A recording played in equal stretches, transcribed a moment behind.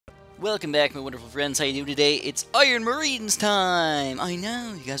Welcome back, my wonderful friends. How you doing today? It's Iron Marines time! I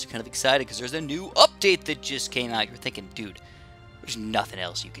know, you guys are kind of excited because there's a new update that just came out. You're thinking, dude, there's nothing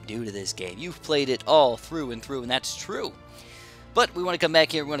else you can do to this game. You've played it all through and through, and that's true. But we want to come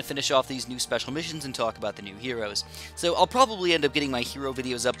back here, we want to finish off these new special missions and talk about the new heroes. So I'll probably end up getting my hero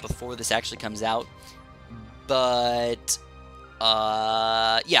videos up before this actually comes out. But,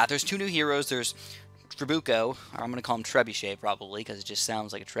 yeah, there's two new heroes. There's Trabuco, or I'm going to call him Trebuchet probably, because it just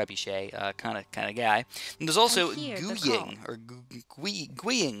sounds like a Trebuchet kind of guy. And there's also Guying, or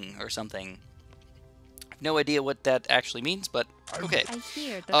Guying, or something. I have no idea what that actually means, but okay.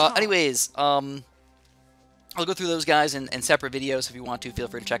 Anyways, I'll go through those guys in separate videos. If you want to, feel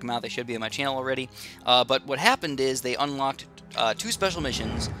free to check them out. They should be on my channel already. But what happened is they unlocked two special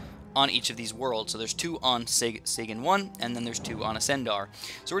missions on each of these worlds. So there's two on Sagan 1, and then there's two on Ascendar.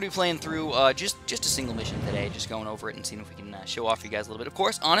 So we're going to be playing through just a single mission today, just going over it and seeing if we can show off for you guys a little bit. Of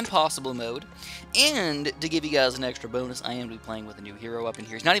course, on Impossible mode. And to give you guys an extra bonus, I am going to be playing with a new hero up in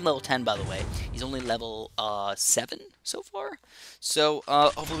here. He's not even level 10, by the way. He's only level 7 so far. So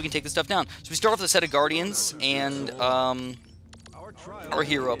hopefully we can take this stuff down. So we start off with a set of Guardians and our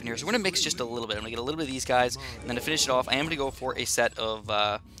hero up in here. So we're going to mix just a little bit. I'm going to get a little bit of these guys, and then to finish it off, I am going to go for a set of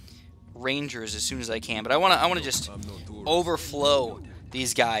Rangers as soon as I can, but I want to just overflow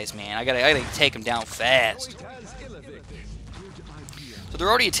these guys, man. I gotta take them down fast. So they're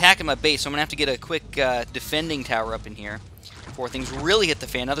already attacking my base, so I'm gonna have to get a quick defending tower up in here before things really hit the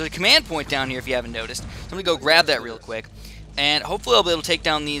fan. Now there's a command point down here if you haven't noticed. So I'm gonna go grab that real quick, and hopefully I'll be able to take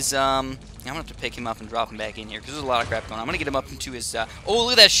down these. I'm gonna have to pick him up and drop him back in here because there's a lot of crap going on. I'm gonna get him up into his. Oh,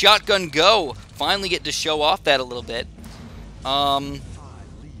 look at that shotgun go! Finally getting to show off that a little bit.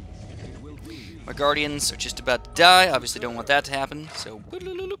 My Guardians are just about to die. Obviously don't want that to happen. So,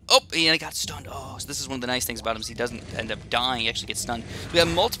 oh, and I got stunned. Oh, so this is one of the nice things about him is he doesn't end up dying. He actually gets stunned. We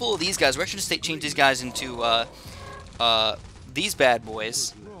have multiple of these guys. We're actually going to change these guys into these bad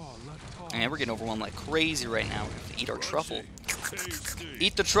boys. And we're getting overwhelmed like crazy right now. We have to eat our truffle.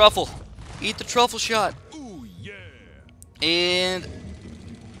 Eat the truffle. Eat the truffle shot. And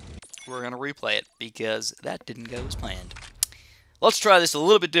we're going to replay it because that didn't go as planned. Let's try this a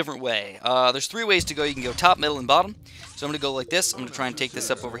little bit different way. There's three ways to go. You can go top, middle, and bottom. So I'm going to go like this. I'm going to try and take this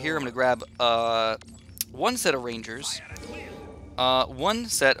up over here. I'm going to grab one set of Rangers, one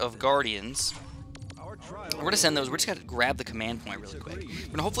set of Guardians. We're going to send those. We're just going to grab the command point really quick. We're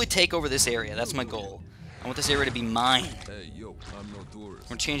going to hopefully take over this area. That's my goal. I want this area to be mine. We're going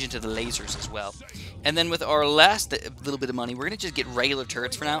to change into the lasers as well. And then with our last little bit of money, we're going to just get regular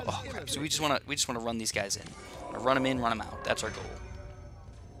turrets for now. Oh crap! So we just want to run these guys in. Run them in, run them out. That's our goal.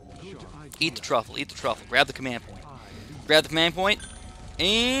 Eat the truffle, eat the truffle. Grab the command point. Grab the command point,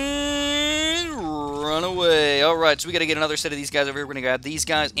 and run away. Alright, so we got to get another set of these guys over here. We're going to grab these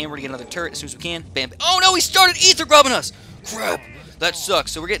guys, and we're going to get another turret as soon as we can. Bam, bam. Oh no, he started ether grubbing us! Crap! That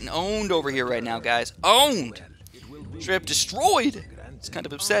sucks. So we're getting owned over here right now, guys. Owned! Straight up destroyed! It's kind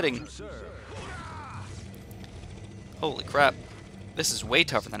of upsetting. Holy crap. This is way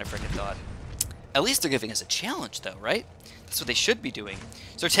tougher than I freaking thought. At least they're giving us a challenge, though, right? That's what they should be doing.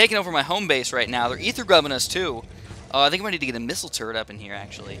 So they're taking over my home base right now. They're ether grubbing us, too. I think I might need to get a missile turret up in here,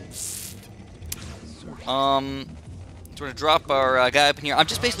 actually. So we're going to drop our guy up in here. I'm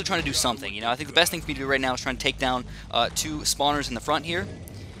just basically trying to do something, you know? I think the best thing for me to do right now is try and take down two spawners in the front here.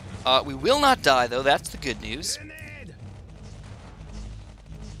 We will not die, though. That's the good news.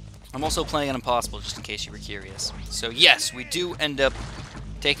 I'm also playing on Impossible, just in case you were curious. So, yes, we do end up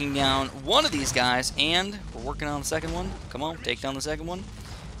taking down one of these guys, and we're working on the second one. Come on, take down the second one.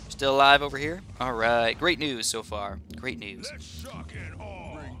 Still alive over here. Alright, great news so far. Great news.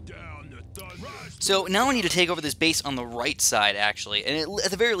 So now I need to take over this base on the right side, actually. And at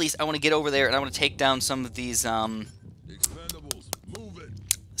the very least, I want to get over there, and I want to take down some of these,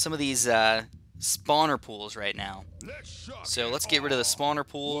 spawner pools right now. So let's get rid of the spawner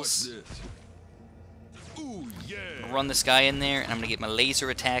pools. Run this guy in there, and I'm going to get my laser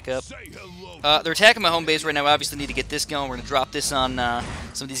attack up. They're attacking my home base right now. I obviously need to get this going. We're going to drop this on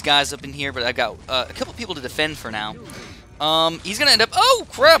some of these guys up in here, but I've got a couple people to defend for now. He's going to end up... Oh,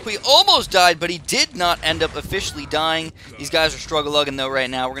 crap! He almost died, but he did not end up officially dying. These guys are struggle-lugging, though, right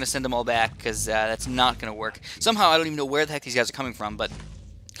now. We're going to send them all back, because that's not going to work. Somehow, I don't even know where the heck these guys are coming from, but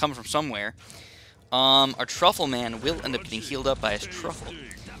coming from somewhere. Our Truffle Man will end up getting healed up by his Truffle.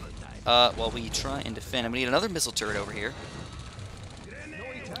 While we try and defend. I'm going to need another missile turret over here.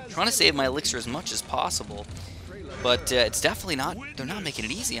 Trying to save my elixir as much as possible. But it's definitely not... They're not making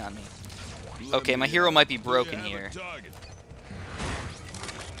it easy on me. Okay, my hero might be broken here.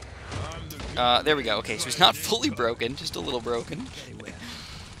 There we go. Okay, so he's not fully broken, just a little broken.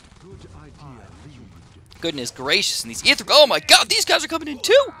 Goodness gracious, and these ether... Oh my god, these guys are coming in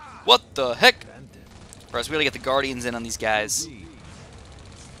too! What the heck? Alright, so we gotta get the Guardians in on these guys. I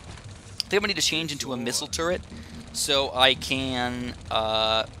think I'm gonna need to change into a missile turret so I can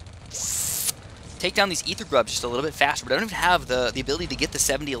take down these ether grubs just a little bit faster, but I don't even have the ability to get the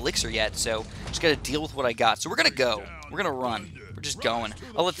 70 elixir yet, so just gotta deal with what I got. So we're gonna go. We're gonna run. We're just going.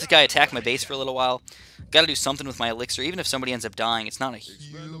 I'll let this guy attack my base for a little while. Gotta do something with my elixir. Even if somebody ends up dying, it's not a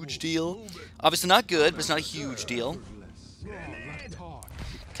huge deal. Obviously not good, but it's not a huge deal.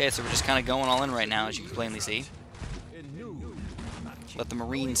 Okay, so we're just kind of going all in right now, as you can plainly see. Let the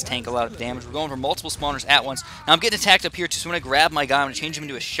Marines tank a lot of damage. We're going for multiple spawners at once. Now I'm getting attacked up here too, so I'm going to grab my guy. I'm going to change him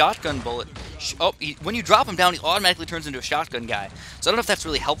into a shotgun bullet. When you drop him down, he automatically turns into a shotgun guy. So I don't know if that's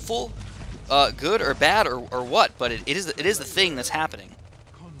really helpful, good or bad, or what, but it is the thing that's happening.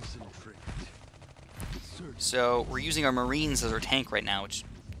 So we're using our Marines as our tank right now, which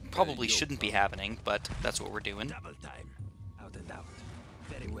probably shouldn't be happening, but that's what we're doing.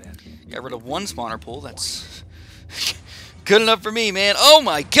 Got rid of one spawner pool. That's good enough for me, man. Oh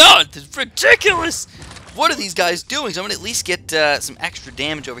my god, this is ridiculous! What are these guys doing? So I'm going to at least get some extra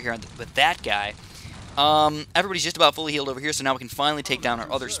damage over here with that guy. Everybody's just about fully healed over here, so now we can finally take down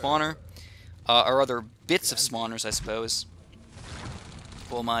our other spawner. Our other bits of spawners, I suppose.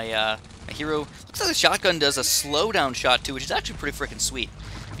 Well, my hero... Looks like the shotgun does a slowdown shot, too, which is actually pretty freaking sweet,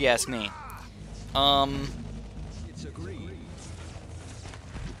 if you ask me.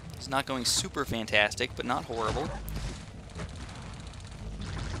 It's not going super fantastic, but not horrible.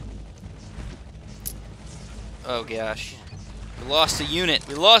 Oh, gosh. We lost a unit.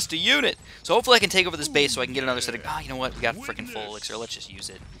 We lost a unit! So hopefully I can take over this base so I can get another set of... Ah, you know what? We got freaking full elixir. Let's just use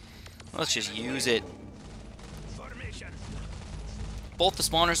it. Let's just use it. Both the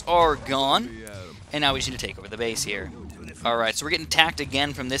spawners are gone. And now we just need to take over the base here. Alright, so we're getting attacked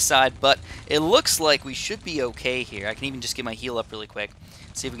again from this side, but it looks like we should be okay here. I can even just get my heal up really quick.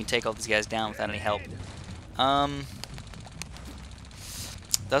 See if we can take all these guys down without any help.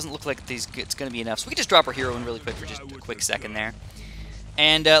 Doesn't look like it's going to be enough. So we can just drop our hero in really quick for just a quick second there.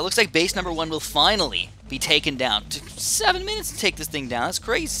 And it looks like base number 1 will finally be taken down. Took 7 minutes to take this thing down. That's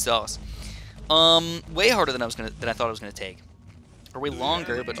crazy sauce. Way harder than I thought it was going to take. Or way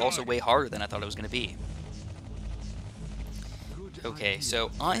longer, but also way harder than I thought it was going to be. Okay,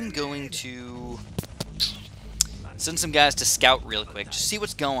 so I'm going to send some guys to scout real quick. Just see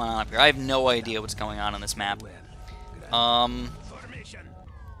what's going on up here. I have no idea what's going on this map.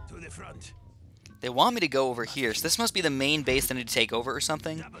 They want me to go over here, so this must be the main base that I need to take over or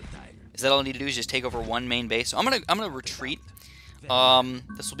something. Is that all I need to do is just take over one main base? So I'm gonna retreat. This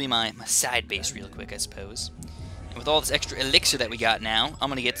will be my side base real quick, I suppose. And with all this extra elixir that we got now, I'm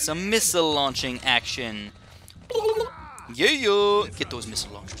gonna get some missile launching action. Yeah! Get those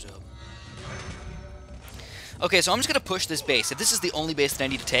missile launchers up. Okay, so I'm just going to push this base. If this is the only base that I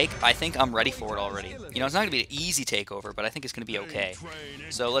need to take, I think I'm ready for it already. You know, it's not going to be an easy takeover, but I think it's going to be okay.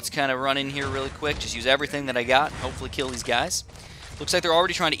 So let's kind of run in here really quick, just use everything that I got, hopefully kill these guys. Looks like they're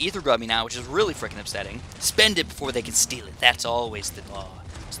already trying to ether grub me now, which is really freaking upsetting. Spend it before they can steal it. That's always the law.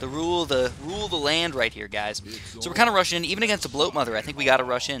 It's the rule of the land right here, guys. So we're kind of rushing in. Even against a bloat mother, I think we got to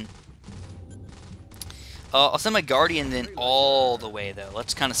rush in. I'll send my Guardian in all the way, though.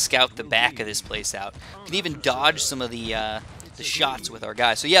 Let's kind of scout the back of this place out. We can even dodge some of the shots with our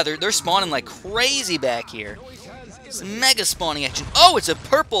guys. So, yeah, they're spawning like crazy back here. Some mega spawning action. Oh, it's a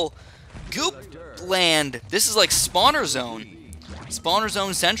purple goop land. This is like spawner zone. Spawner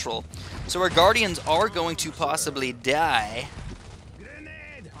zone central. So our Guardians are going to possibly die.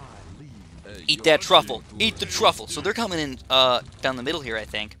 Eat that truffle. Eat the truffle. So they're coming in down the middle here, I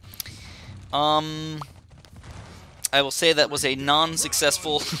think. I will say that was a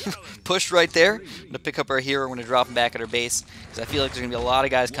non-successful push right there. I'm going to pick up our hero. We're going to drop him back at our base, because I feel like there's going to be a lot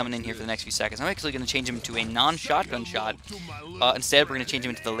of guys coming in here for the next few seconds. I'm actually going to change him to a non-shotgun shot. Instead, we're going to change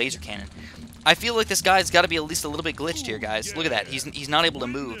him into the laser cannon. I feel like this guy's got to be at least a little bit glitched here, guys. Look at that. He's not able to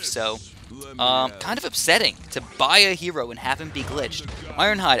move, so kind of upsetting to buy a hero and have him be glitched.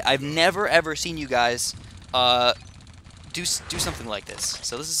 Ironhide, I've never, ever seen you guys do something like this.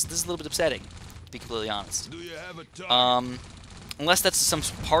 So this is a little bit upsetting, to be completely honest. Unless that's some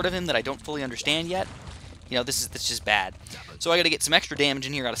part of him that I don't fully understand yet. You know, that's just bad. So I got to get some extra damage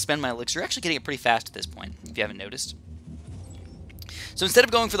in here. I got to spend my elixir. Actually getting it pretty fast at this point, if you haven't noticed. So instead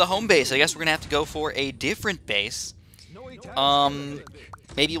of going for the home base, I guess we're going to have to go for a different base.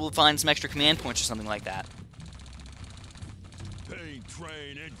 Maybe we'll find some extra command points or something like that. Pain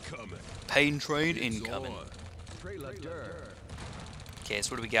train incoming. Pain train incoming. Okay,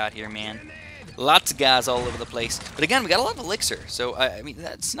 so what do we got here, man? Lots of guys all over the place. But again, we got a lot of elixir, so I mean,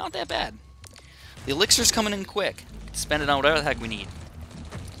 that's not that bad. The elixir's coming in quick. Spend it on whatever the heck we need.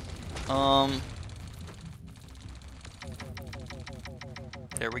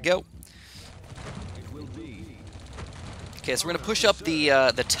 There we go. Okay, so we're gonna push up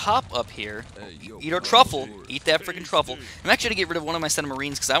the top up here. Eat our truffle. Eat that freaking truffle. I'm actually gonna get rid of one of my set of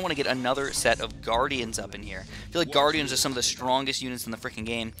Marines because I want to get another set of Guardians up in here. I feel like Guardians are some of the strongest units in the freaking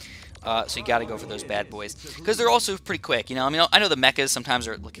game. So you gotta go for those bad boys because they're also pretty quick. You know, I mean, I know the mechas sometimes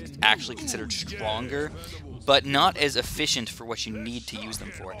are actually considered stronger, but not as efficient for what you need to use them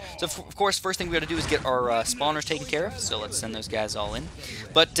for. So, of course, first thing we got to do is get our spawners taken care of, so let's send those guys all in.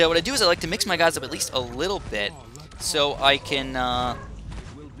 But what I do is I like to mix my guys up at least a little bit so I can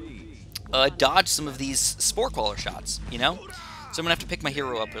dodge some of these Spore Crawler shots, you know? So I'm going to have to pick my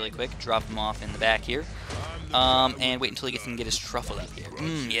hero up really quick, drop him off in the back here, and wait until he can get his truffle up here.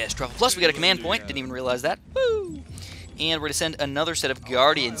 Yes, truffle. Plus, we got a command point. Didn't even realize that. Woo! And we're going to send another set of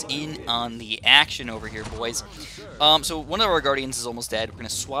Guardians in on the action over here, boys. So one of our Guardians is almost dead. We're going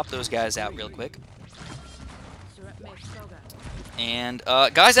to swap those guys out real quick. And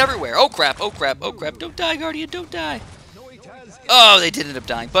guys everywhere. Oh, crap. Oh, crap. Oh, crap. Don't die, Guardian. Don't die. Oh, they did end up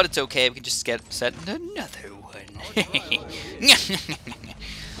dying. But it's okay. We can just set another one.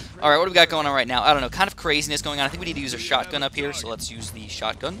 Alright, what do we got going on right now? I don't know. Kind of craziness going on. I think we need to use a shotgun up here. So let's use the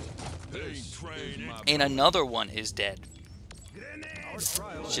shotgun. And another one is dead.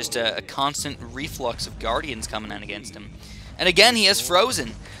 It's just a constant reflux of Guardians coming in against him. And again, he has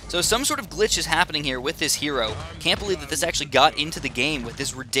frozen. So some sort of glitch is happening here with this hero. Can't believe that this actually got into the game with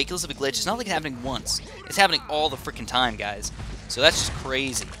this ridiculous of a glitch. It's not like it's happening once. It's happening all the freaking time, guys. So that's just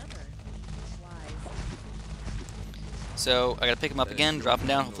crazy. So I gotta pick him up again, drop him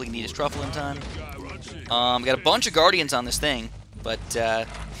down. Hopefully he can eat his truffle in time. Got a bunch of Guardians on this thing, but I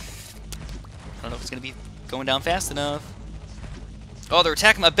don't know if it's gonna be going down fast enough. Oh, they're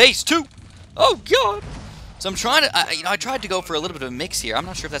attacking my base too. Oh God! So I'm trying to, I tried to go for a little bit of a mix here. I'm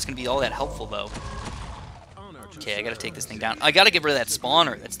not sure if that's gonna be all that helpful though. Okay, I gotta take this thing down. I gotta get rid of that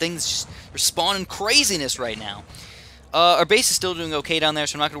spawner. That thing's just, they're spawning craziness right now. Our base is still doing okay down there,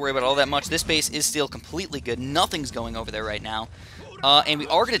 so I'm not going to worry about all that much. This base is still completely good. Nothing's going over there right now. And we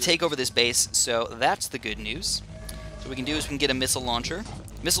are going to take over this base, so that's the good news. So what we can do is we can get a missile launcher.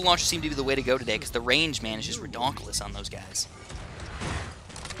 Missile launchers seem to be the way to go today, because the range, man, is just redonkulous on those guys.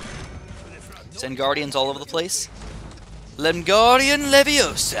 Send Guardians all over the place. Lem Guardian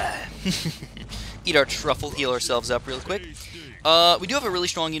Leviosa. Eat our truffle, heal ourselves up real quick. We do have a really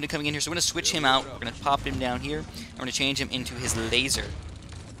strong unit coming in here, so we're going to switch him out. We're going to pop him down here. And we're going to change him into his laser.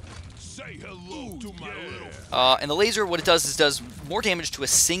 Say hello to my little and the laser, what it does is does more damage to a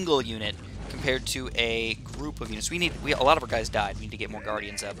single unit compared to a group of units. A lot of our guys died. We need to get more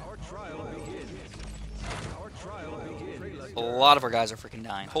Guardians up. A lot of our guys are freaking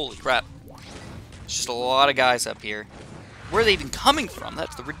dying. Holy crap. It's just a lot of guys up here. Where are they even coming from?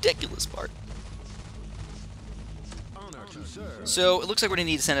 That's the ridiculous part. So it looks like we're gonna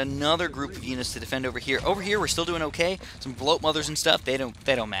need to send another group of units to defend over here. Over here, we're still doing okay. Some bloat mothers and stuff, they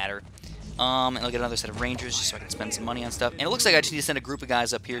don't matter. And I'll get another set of rangers just so I can spend some money on stuff. And it looks like I just need to send a group of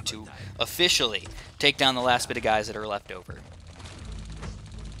guys up here to officially take down the last bit of guys that are left over.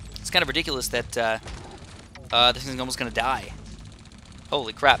 It's kind of ridiculous that this thing's almost gonna die.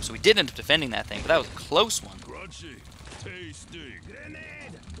 Holy crap! So we did end up defending that thing, but that was a close one. crunchy, tasty.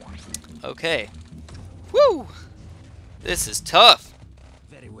 Okay. Woo! This is tough.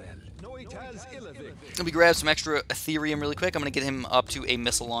 Very well. Let me grab some extra Ethereum really quick. I'm going to get him up to a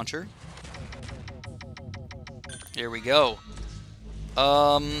missile launcher. There we go.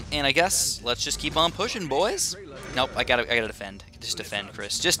 And I guess let's just keep on pushing, boys. Nope, I gotta defend. Just defend,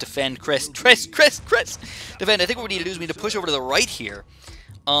 Chris. Just defend, Chris. Chris! Defend. I think what we need to do is we need to push over to the right here.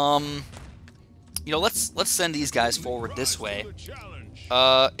 You know, let's send these guys forward this way.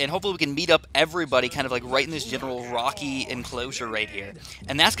 And hopefully we can meet up everybody kind of like right in this general rocky enclosure right here.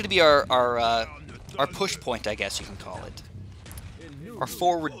 And that's going to be our push point, I guess you can call it. Our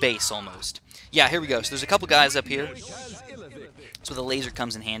forward base, almost. Yeah, here we go. So there's a couple guys up here. So the laser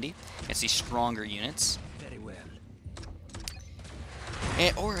comes in handy. It's these stronger units. Very well.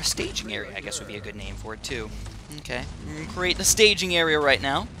 Or a staging area, I guess would be a good name for it, too. Okay. Create the staging area right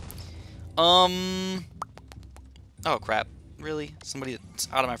now. Oh, crap. Really? Somebody that's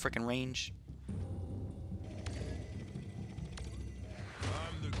out of my freaking range?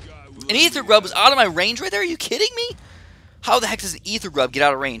 An ether grub was out of my range right there? Are you kidding me? How the heck does an ether grub get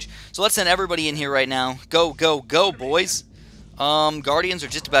out of range? So let's send everybody in here right now. Go, go, go, boys. Guardians are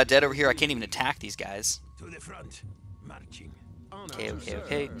just about dead over here. I can't even attack these guys. To the front. Marching.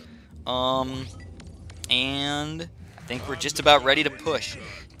 Okay. And I think we're just about ready to push.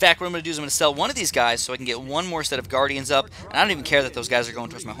 fact, what I'm going to do is I'm going to sell one of these guys so I can get one more set of Guardians up. And I don't even care that those guys are going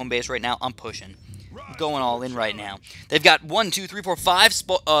towards my home base right now. I'm pushing. I'm going all in right now. They've got 1, 2, 3, 4, 5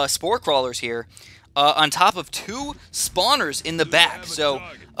 spore crawlers here on top of 2 spawners in the back. So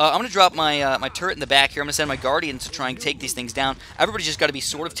I'm going to drop my my turret in the back here. I'm going to send my Guardians to try and take these things down. Everybody's just got to be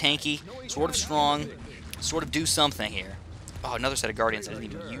sort of tanky, sort of strong, sort of do something here. Oh, another set of Guardians. I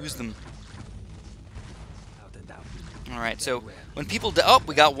didn't even use them. Alright, so when people... Oh,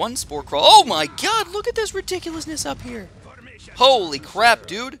 we got 1 spore crawl. Oh my god, look at this ridiculousness up here. Holy crap,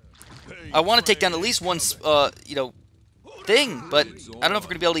 dude. I want to take down at least 1, you know, thing, but I don't know if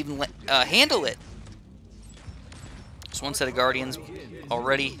we're going to be able to even handle it. Just 1 set of Guardians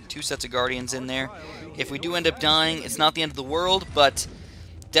already. 2 sets of Guardians in there. If we do end up dying, it's not the end of the world, but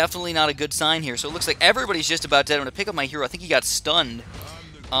definitely not a good sign here. So it looks like everybody's just about dead. I'm going to pick up my hero. I think he got stunned.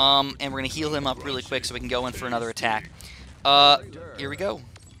 And we're going to heal him up really quick so we can go in for another attack. Here we go.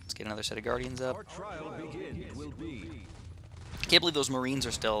 Let's get another set of Guardians up. Can't believe those Marines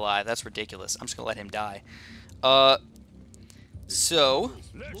are still alive. That's ridiculous. I'm just going to let him die. So,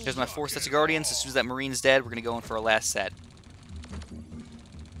 here's my 4 sets of Guardians. As soon as that Marine's dead, we're going to go in for our last set.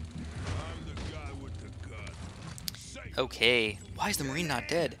 Okay. Why is the Marine not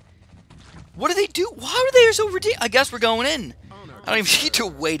dead? What do they do? Why are they so ridiculous? I guess we're going in. I don't even need to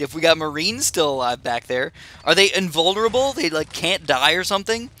wait if we got Marines still alive back there. Are they invulnerable? They, like, can't die or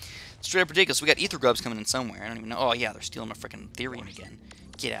something? Straight up ridiculous. We got Ether Grubs coming in somewhere. I don't even know. Oh, yeah, they're stealing my freaking Therium again.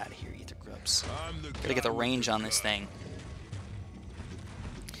 Get out of here, Ether Grubs. Gotta get the range on this thing.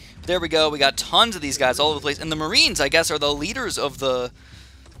 There we go. We got tons of these guys all over the place. And the Marines, I guess, are the leaders of the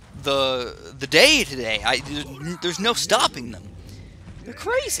day today. There's no stopping them. They're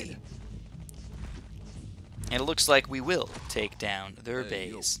crazy. And it looks like we will take down their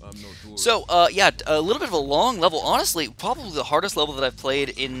base. So, yeah, a little bit of a long level. Honestly, probably the hardest level that I've played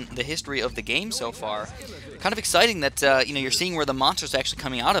in the history of the game so far. Kind of exciting that, you know, you're seeing where the monster's actually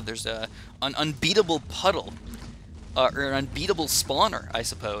coming out of. There's an unbeatable puddle, or an unbeatable spawner, I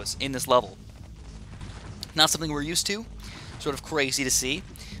suppose, in this level. Not something we're used to. Sort of crazy to see.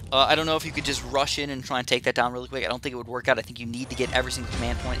 I don't know if you could just rush in and try and take that down really quick. I don't think it would work out. I think you need to get every single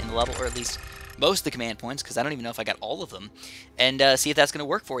command point in the level, or at least most of the command points, because I don't even know if I got all of them, and see if that's going to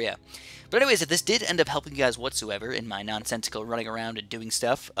work for you. But anyways, if this did end up helping you guys whatsoever in my nonsensical running around and doing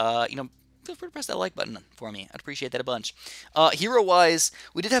stuff, you know, feel free to press that like button for me. I'd appreciate that a bunch. Hero-wise,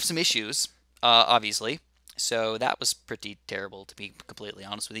 we did have some issues, obviously, so that was pretty terrible, to be completely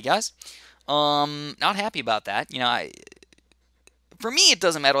honest with you guys. Not happy about that. You know, for me, it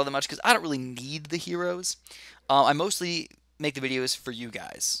doesn't matter all that much, because I don't really need the heroes. I mostly make the videos for you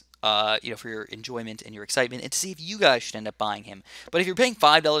guys. You know, for your enjoyment and your excitement, and to see if you guys should end up buying him. But if you're paying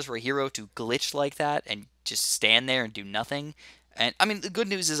 $5 for a hero to glitch like that and just stand there and do nothing, and I mean, the good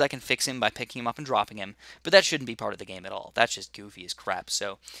news is I can fix him by picking him up and dropping him, but that shouldn't be part of the game at all. That's just goofy as crap.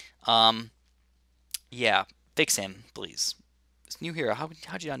 So, yeah, fix him, please. This new hero,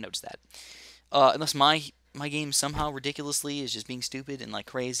 how'd you not notice that? Unless my game somehow ridiculously is just being stupid and like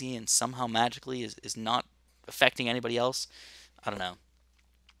crazy, and somehow magically is not affecting anybody else. I don't know.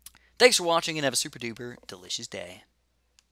 Thanks for watching, and have a super duper delicious day.